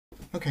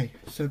Okay,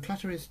 so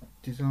Clatter is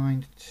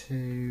designed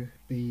to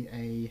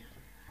be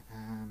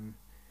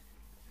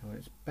well,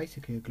 it's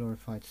basically a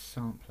glorified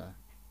sampler,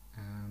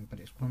 but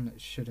it's one that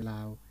should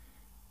allow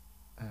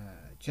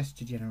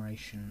gesture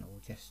generation or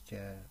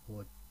gesture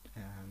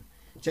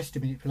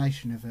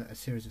manipulation of a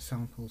series of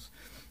samples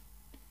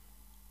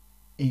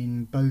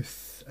in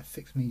both a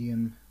fixed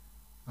medium,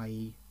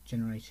 i.e.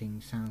 generating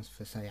sounds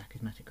for, say,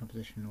 acousmatic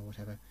composition or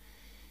whatever,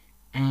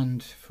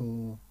 and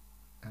for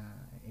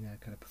in a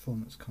kind of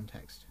performance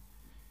context,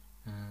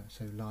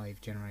 so live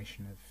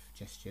generation of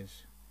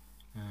gestures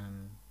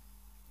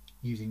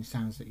using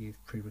sounds that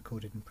you've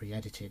pre-recorded and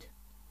pre-edited,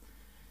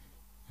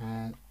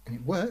 and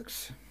it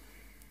works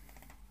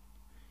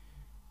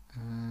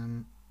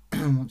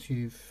once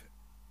you've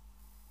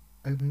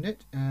opened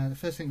it. The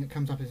first thing that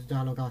comes up is a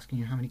dialog asking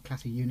you how many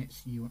Clatter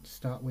units you want to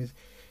start with.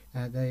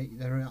 There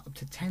are up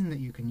to 10 that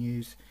you can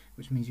use,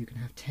 which means you can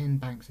have 10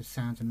 banks of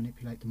sounds and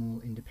manipulate them all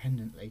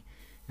independently.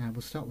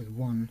 We'll start with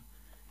 1,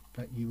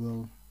 but you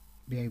will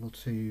be able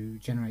to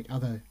generate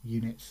other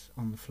units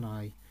on the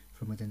fly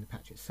from within the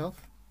patch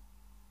itself.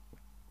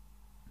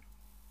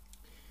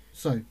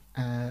 So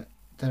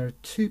there are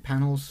 2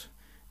 panels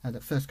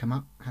that first come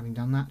up having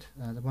done that.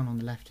 The one on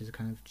the left is a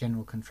kind of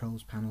general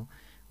controls panel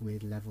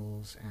with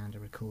levels and a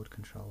record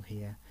control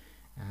here.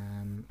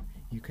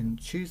 You can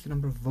choose the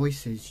number of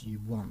voices you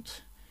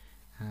want.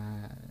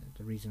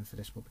 The reason for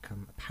this will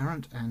become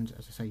apparent, and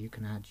as I say, you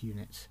can add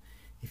units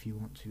if you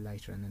want to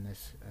later, and then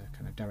there's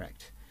kind of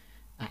direct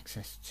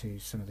access to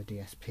some of the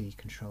DSP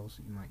controls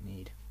that you might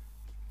need.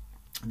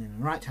 And then on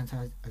the right hand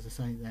side, as I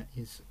say, that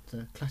is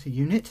the Clatter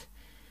unit.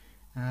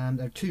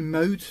 There are 2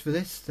 modes for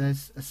this.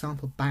 There's a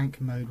sample bank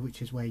mode,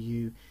 which is where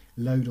you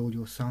load all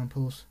your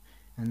samples,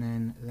 and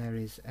then there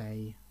is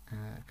a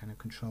kind of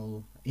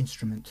control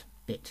instrument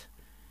bit,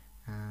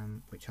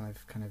 which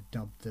I've kind of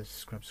dubbed the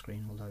scrub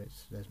screen, although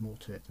there's more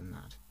to it than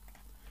that.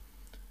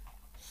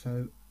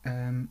 So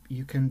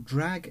you can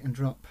drag and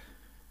drop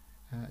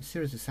a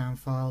series of sound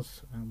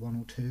files, 1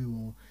 or 2,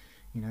 or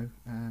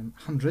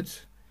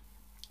hundreds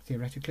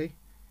theoretically,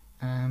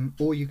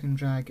 or you can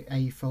drag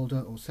a folder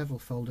or several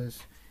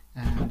folders,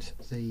 and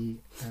the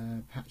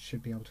patch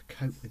should be able to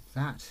cope with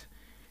that.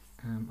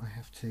 I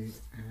have to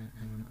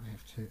hang on, I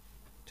have to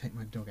take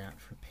my dog out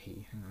for a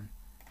pee. Hang on.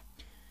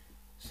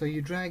 So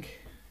you drag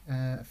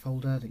a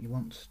folder that you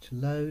want to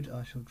load.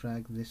 I shall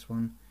drag this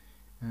one,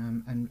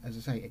 and as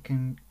I say, it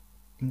can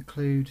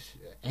include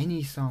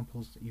any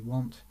samples that you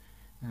want.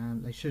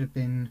 There should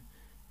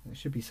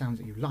be sounds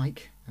that you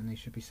like, and they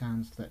should be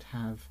sounds that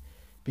have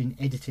been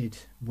edited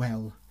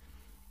well.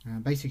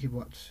 Basically,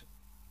 what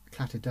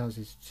Clatter does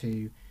is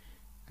to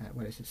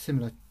well, it's a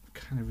similar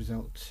kind of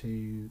result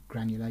to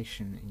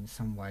granulation in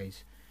some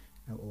ways,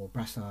 or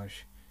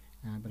brassage,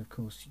 but of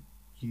course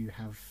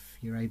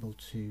you're able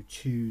to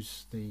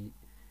choose the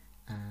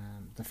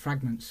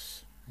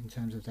fragments in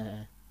terms of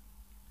their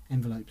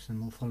envelopes and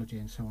morphology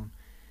and so on,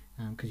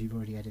 because you've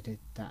already edited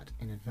that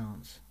in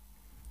advance.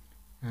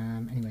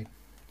 Anyway,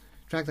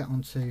 drag that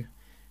onto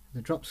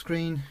the drop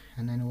screen,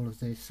 and then all of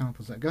the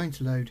samples that are going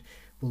to load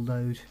will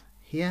load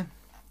here,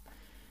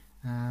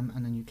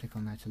 and then you click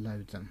on there to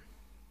load them,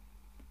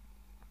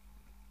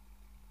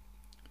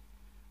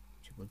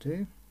 which it will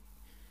do.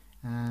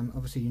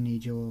 Obviously you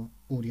need your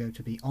audio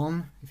to be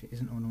on. If it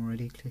isn't on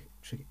already,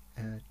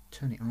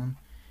 turn it on,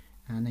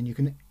 and then you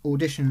can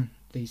audition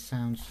these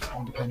sounds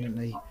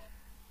independently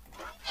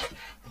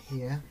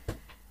here.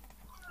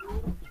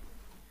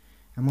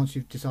 And once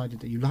you've decided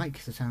that you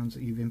like the sounds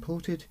that you've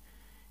imported,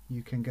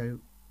 you can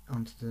go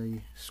onto the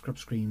scrub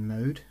screen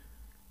mode,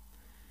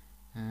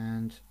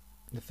 and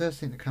the first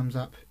thing that comes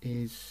up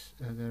is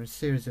there are a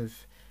series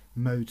of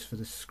modes for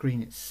the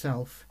screen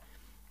itself.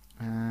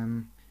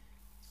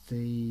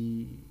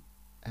 The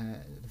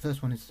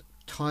first one is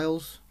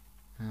tiles,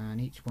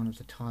 and each one of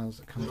the tiles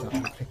that comes up,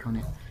 when you click on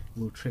it,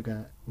 will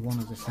trigger one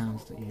of the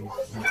sounds that you've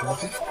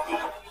imported.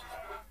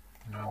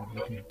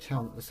 You can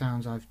tell that the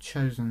sounds I've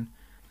chosen,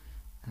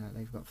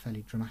 they've got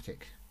fairly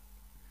dramatic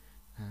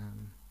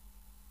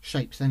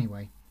shapes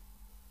anyway.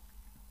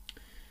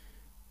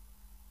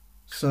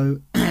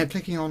 So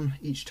clicking on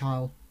each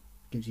tile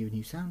gives you a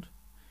new sound,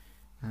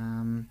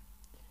 and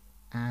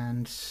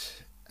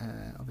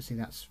obviously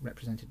that's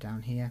represented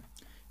down here,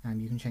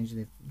 and you can change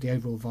the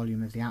overall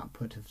volume of the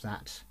output of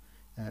that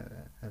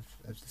of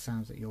the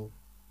sounds that you're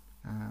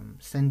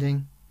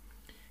sending.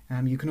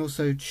 You can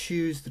also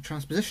choose the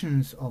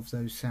transpositions of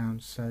those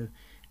sounds. So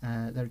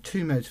there are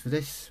 2 modes for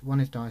this. One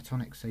is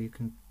diatonic, so you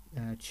can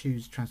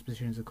choose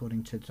transpositions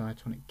according to the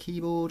diatonic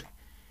keyboard.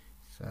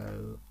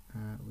 So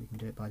we can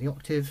do it by the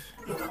octave.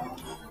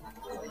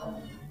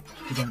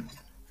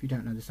 If you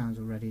don't know the sounds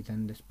already,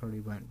 then this probably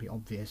won't be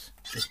obvious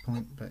at this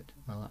point, but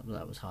well,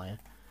 that was higher.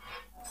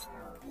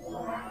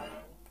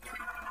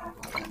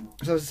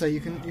 So as I say,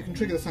 you can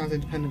trigger the sounds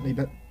independently,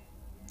 but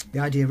the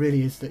idea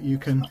really is that you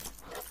can,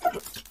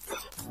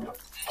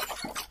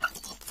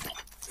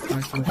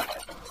 by sort of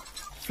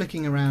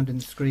flicking around in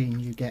the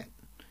screen, you get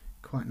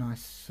quite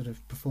nice sort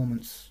of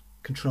performance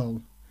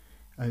control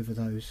over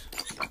those.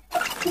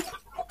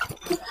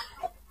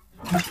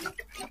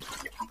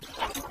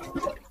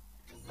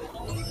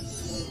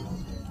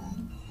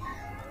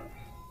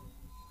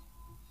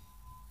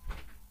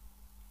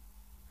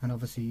 and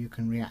obviously you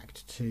can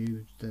react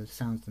to the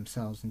sounds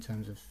themselves in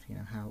terms of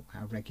how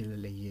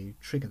regularly you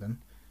trigger them.